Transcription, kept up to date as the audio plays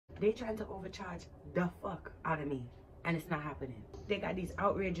They trying to overcharge the fuck out of me, and it's not happening. They got these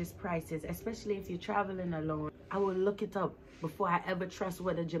outrageous prices, especially if you're traveling alone. I will look it up before I ever trust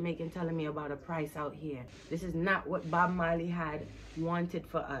what a Jamaican telling me about a price out here. This is not what Bob Marley had wanted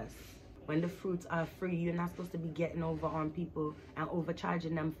for us. When the fruits are free, you're not supposed to be getting over on people and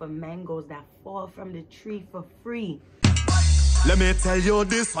overcharging them for mangoes that fall from the tree for free. Let me tell you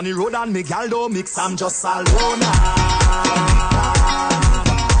this, on the road and me gal don't mix, I'm just alone.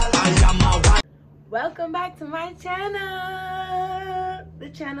 Welcome back to my channel, the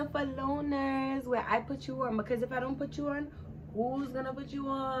channel for loners, where I put you on, because if I don't put you on, who's gonna put you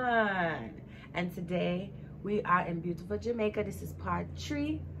on? And today we are in beautiful Jamaica. This is part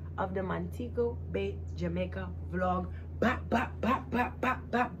 3 of the Montego Bay, Jamaica vlog. Bop, bop, bop, bop, bop,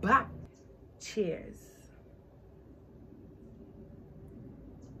 bop, bop. Cheers.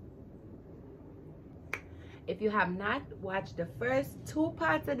 If you have not watched the first 2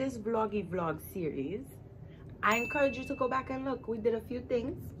 parts of this vlog series, I encourage you to go back and look. We did a few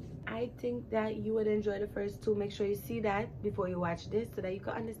things. I think that you would enjoy the first 2. Make sure you see that before you watch this so that you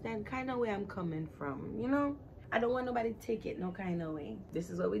can understand kind of where I'm coming from, you know? I don't want nobody to take it no kind of way. This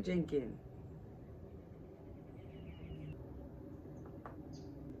is what we're drinking.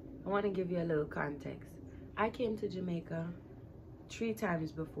 I want to give you a little context. I came to Jamaica 3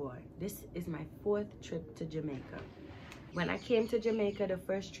 times before. This is my 4th trip to Jamaica. When I came to Jamaica the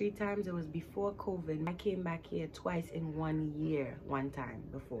first 3 times, it was before COVID. I came back here twice in 1 year, 1 time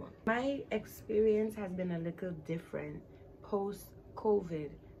before. My experience has been a little different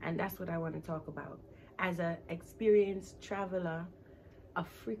post-COVID, and that's what I want to talk about. As an experienced traveler, a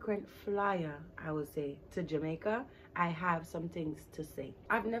frequent flyer, I would say, to Jamaica, I have some things to say.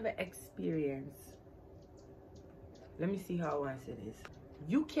 I've never experienced, let me see how once it is.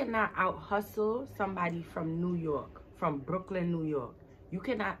 You cannot out-hustle somebody from New York, from Brooklyn, New York. You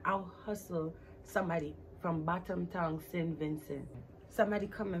cannot out-hustle somebody from Bottomtown, St. Vincent. Somebody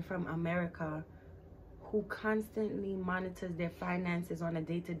coming from America who constantly monitors their finances on a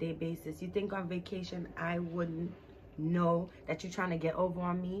day-to-day basis. You think on vacation I wouldn't know that you're trying to get over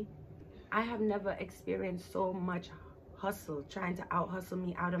on me? I have never experienced so much hustle, trying to out-hustle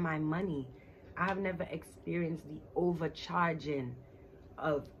me out of my money. I have never experienced the overcharging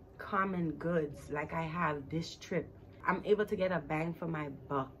of common goods like I have this trip. I'm able to get a bang for my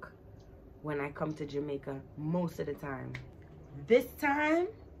buck when I come to Jamaica most of the time. This time,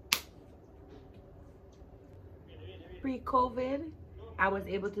 pre-COVID, I was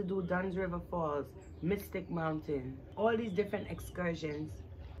able to do Dunn's River Falls, Mystic Mountain, all these different excursions.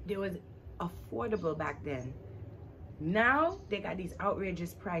 They was affordable back then. Now they got these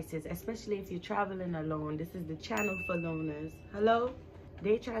outrageous prices, especially if you're traveling alone. This is the channel for loners. Hello?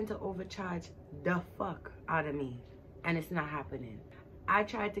 They trying to overcharge the fuck out of me, and it's not happening. I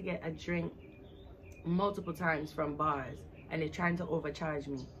tried to get a drink multiple times from bars, and they're trying to overcharge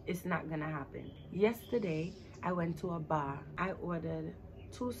me. It's not gonna happen. Yesterday, I went to a bar. I ordered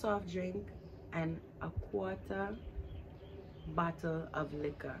 2 soft drinks and a 1/4 bottle of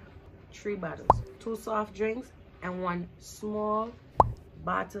liquor. 3 bottles. 2 soft drinks and 1 small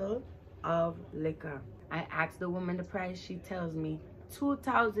bottle of liquor. I asked the woman the price. She tells me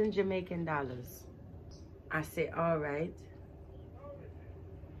 2,000 Jamaican dollars. I say, all right.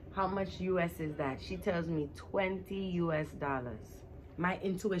 How much US is that? She tells me 20 US dollars. My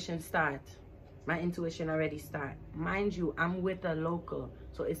intuition already start. Mind you, I'm with a local.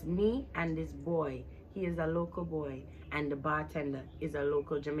 So it's me and this boy. He is a local boy, and the bartender is a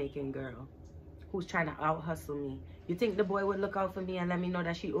local Jamaican girl who's trying to out-hustle me. You think the boy would look out for me and let me know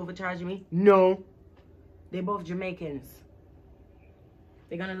that she overcharged me? No. They're both Jamaicans.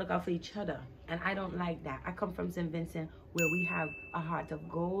 They're gonna look out for each other, and I don't like that. I come from St. Vincent where we have a heart of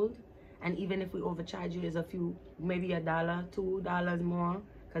gold, and even if we overcharge you, there's a few, maybe $1, $2 more,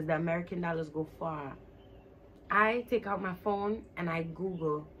 because the American dollars go far. I take out my phone and I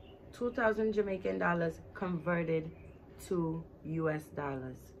Google 2,000 Jamaican dollars converted to US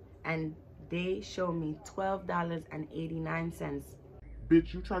dollars, and they show me $12.89.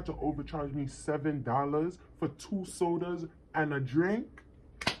 Bitch, you tried to overcharge me $7 for 2 sodas and a drink?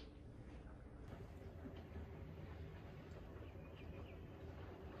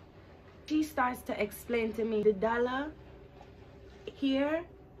 She starts to explain to me the dollar here,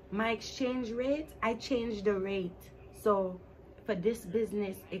 my exchange rate, I changed the rate. So for this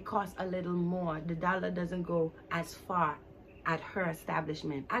business, it costs a little more. The dollar doesn't go as far at her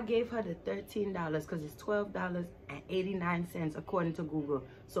establishment. I gave her the $13 because it's $12.89 according to Google.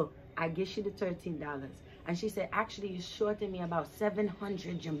 So I give you the $13. And she said, actually, you're shorting me about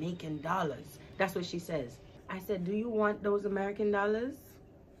 700 Jamaican dollars. That's what she says. I said, do you want those American dollars?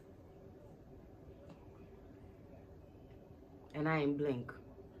 and I ain't blink.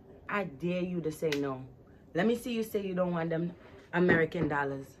 I dare you to say no. Let me see you say you don't want them American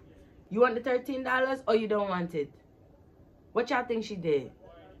dollars. You want the $13 or you don't want it? What y'all think she did?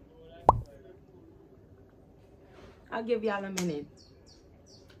 I'll give y'all a minute.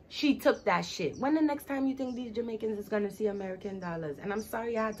 She took that shit. When the next time you think these Jamaicans is gonna see American dollars? And I'm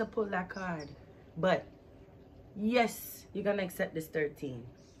sorry I had to pull that card. But yes, you're gonna accept this 13.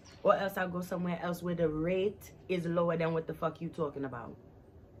 Or else I'll go somewhere else where the rate is lower than what the fuck you talking about.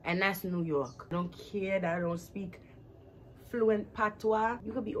 And that's New York. I don't care that I don't speak fluent patois.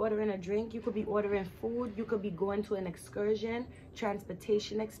 You could be ordering a drink, you could be ordering food, you could be going to an excursion,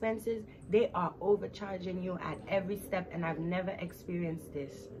 transportation expenses. They are overcharging you at every step, and I've never experienced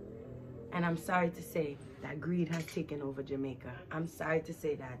this. And I'm sorry to say that greed has taken over Jamaica. I'm sorry to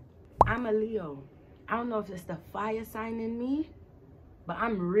say that. I'm a Leo. I don't know if it's the fire sign in me, but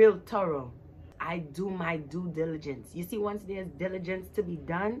I'm real thorough. I do my due diligence. You see, once there's diligence to be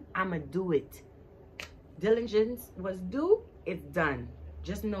done, I'ma do it. Diligence was due, it's done.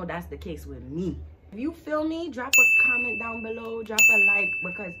 Just know that's the case with me. If you feel me, drop a comment down below, drop a like,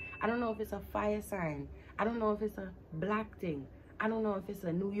 because I don't know if it's a fire sign. I don't know if it's a black thing. I don't know if it's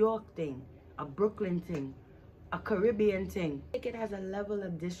a New York thing, a Brooklyn thing, a Caribbean thing. I think it has a level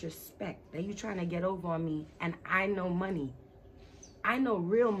of disrespect that you're trying to get over on me, and I know money. I know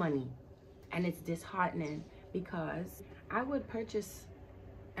real money. And it's disheartening because I would purchase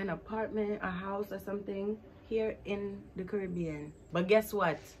an apartment, a house or something here in the Caribbean. But guess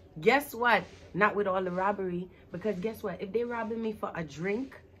what? Guess what? Not with all the robbery. Because guess what? If they're robbing me for a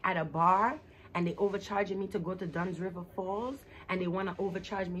drink at a bar and they overcharging me to go to Dunn's River Falls and they want to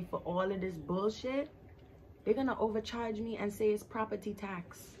overcharge me for all of this bullshit, they're going to overcharge me and say it's property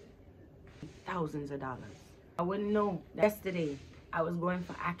tax. Thousands of dollars. I wouldn't know. Yesterday, I was going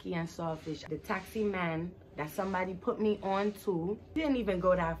for ackee and sawfish. The taxi man that somebody put me on to didn't even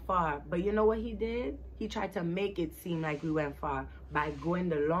go that far. But you know what he did? He tried to make it seem like we went far by going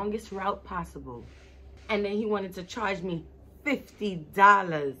the longest route possible. And then he wanted to charge me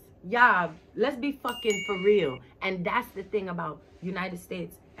 $50. Yeah, let's be fucking for real. And that's the thing about United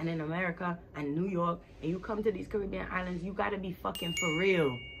States and in America and New York. And you come to these Caribbean islands, you gotta be fucking for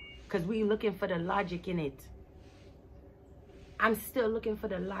real. Because we looking for the logic in it. I'm still looking for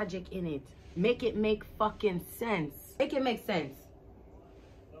the logic in it. Make it make fucking sense. Make it make sense.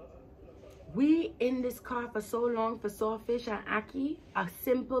 We in this car for so long for sawfish and ackee, a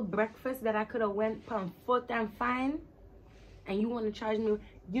simple breakfast that I could have went on foot and fine, and you want to charge me?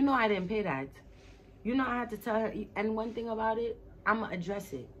 You know I didn't pay that. You know I had to tell her. And one thing about it, I'm gonna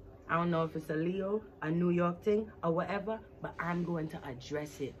address it. I don't know if it's a Leo, a New York thing, or whatever, but I'm going to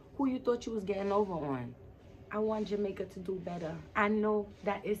address it. Who you thought you was getting over on? I want Jamaica to do better. I know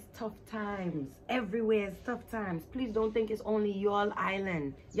that it's tough times. Everywhere is tough times. Please don't think it's only y'all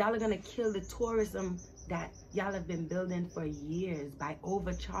island. Y'all are gonna kill the tourism that y'all have been building for years by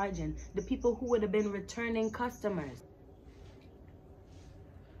overcharging the people who would have been returning customers.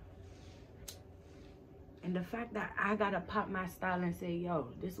 And the fact that I gotta pop my style and say, yo,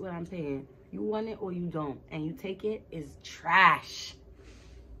 this is what I'm paying. You want it or you don't. And you take it is trash.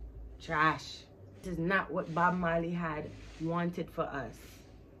 Trash. This is not what Bob Marley had wanted for us.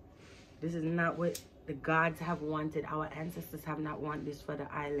 This is not what the gods have wanted. Our ancestors have not wanted this for the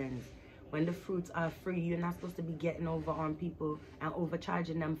islands. When the fruits are free, you're not supposed to be getting over on people and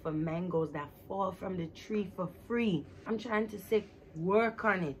overcharging them for mangoes that fall from the tree for free. I'm trying to say, work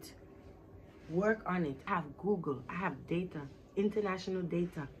on it. Work on it. I have Google. I have data. International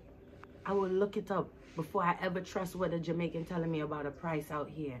data. I will look it up before I ever trust what a Jamaican telling me about a price out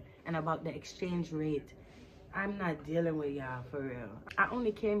here and about the exchange rate. I'm not dealing with y'all for real. I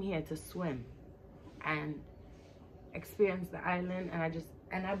only came here to swim and experience the island,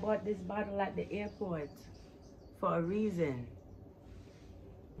 and I bought this bottle at the airport for a reason.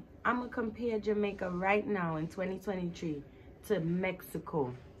 I'm gonna compare Jamaica right now in 2023 to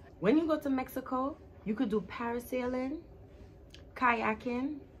Mexico. When you go to Mexico, you could do parasailing,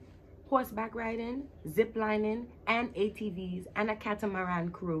 kayaking, horseback riding, zip lining, and ATVs, and a catamaran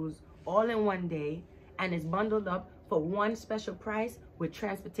cruise all in one day, and it's bundled up for one special price with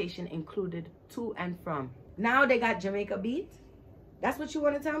transportation included to and from. Now they got Jamaica beat? That's what you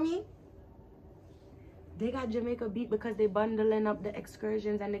want to tell me? They got Jamaica beat because they bundling up the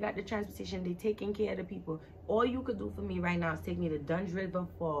excursions and they got the transportation. They taking care of the people. All you could do for me right now is take me to Dunn's River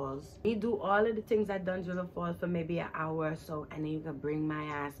Falls. You do all of the things at Dunn's River Falls for maybe an hour or so, and then you can bring my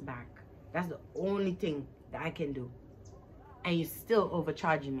ass back. That's the only thing that I can do. And you're still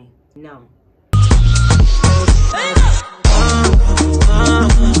overcharging me. No.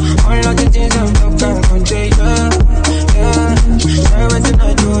 All of the things I'm talking about,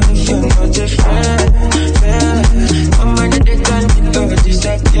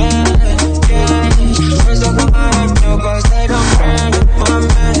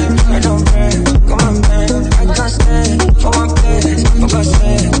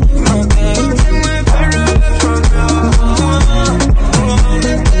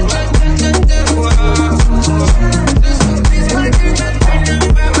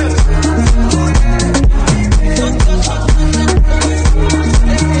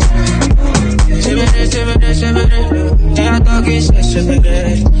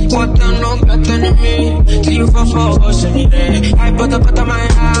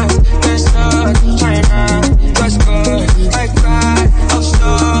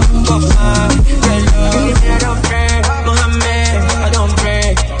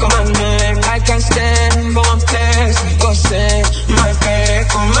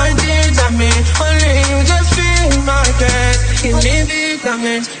 That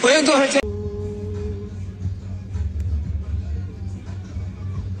means we're going to.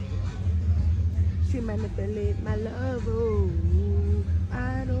 She manipulate my love, oh,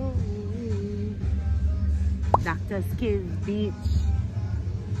 I don't. Dr. Skiz Beach.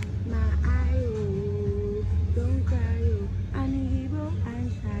 My eye, oh, don't cry, oh, I need you, I'm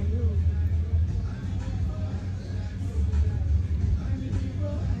shy, oh. I need you,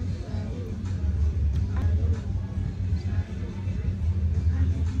 I'm shy,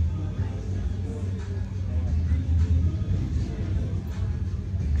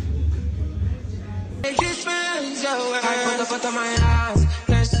 His friends away. I put the foot on my ass.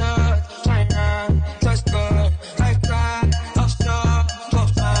 Let's try now. Let's go. I cry. Offshore. Go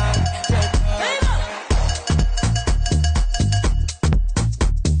back.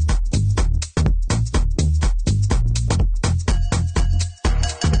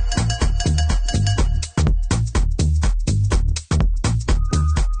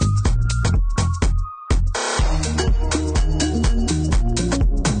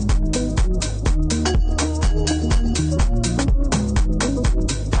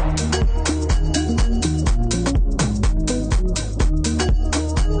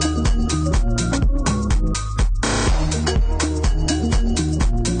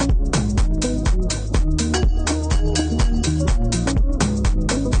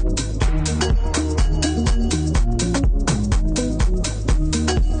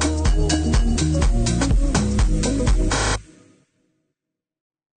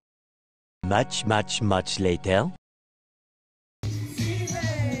 Much later.